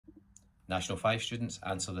National 5 students,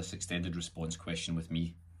 answer this extended response question with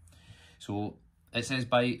me. So it says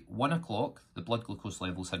by 1 o'clock, the blood glucose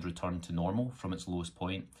levels had returned to normal from its lowest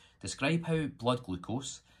point. Describe how blood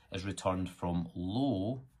glucose is returned from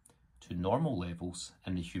low to normal levels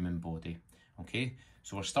in the human body. Okay,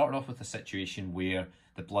 so we're starting off with a situation where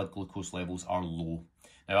the blood glucose levels are low.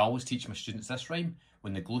 Now I always teach my students this rhyme: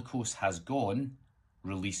 when the glucose has gone,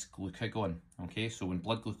 release glucagon. Okay, so when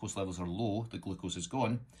blood glucose levels are low, the glucose is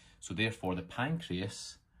gone, so therefore the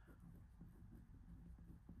pancreas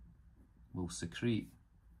will secrete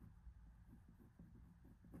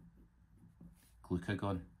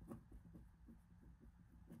glucagon.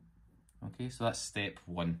 Okay, so that's step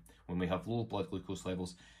one. When we have low blood glucose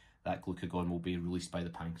levels, that glucagon will be released by the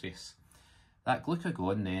pancreas. That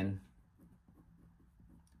glucagon then,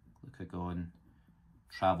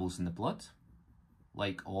 travels in the blood,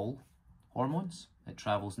 like all hormones. It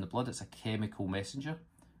travels in the blood. It's a chemical messenger,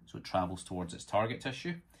 so it travels towards its target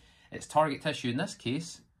tissue. Its target tissue in this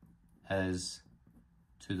case is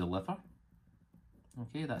to the liver.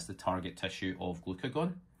 Okay, that's the target tissue of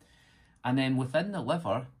glucagon. And then within the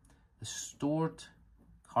liver, the stored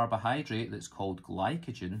carbohydrate that's called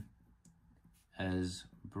glycogen is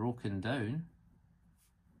broken down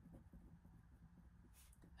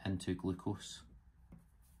into glucose.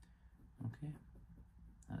 Okay,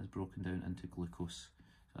 that is broken down into glucose.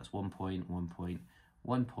 So that's 1 point, 1 point,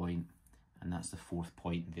 1 point, and that's the 4th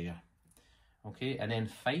point there. Okay, and then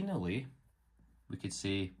finally, we could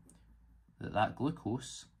say that that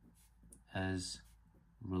glucose is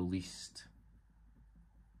released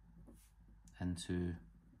into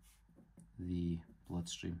the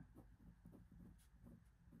bloodstream.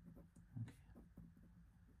 Okay.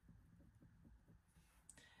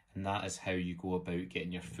 And that is how you go about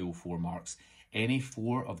getting your full 4 marks. Any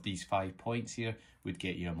 4 of these 5 points here would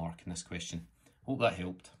get you a mark in this question. Hope that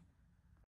helped.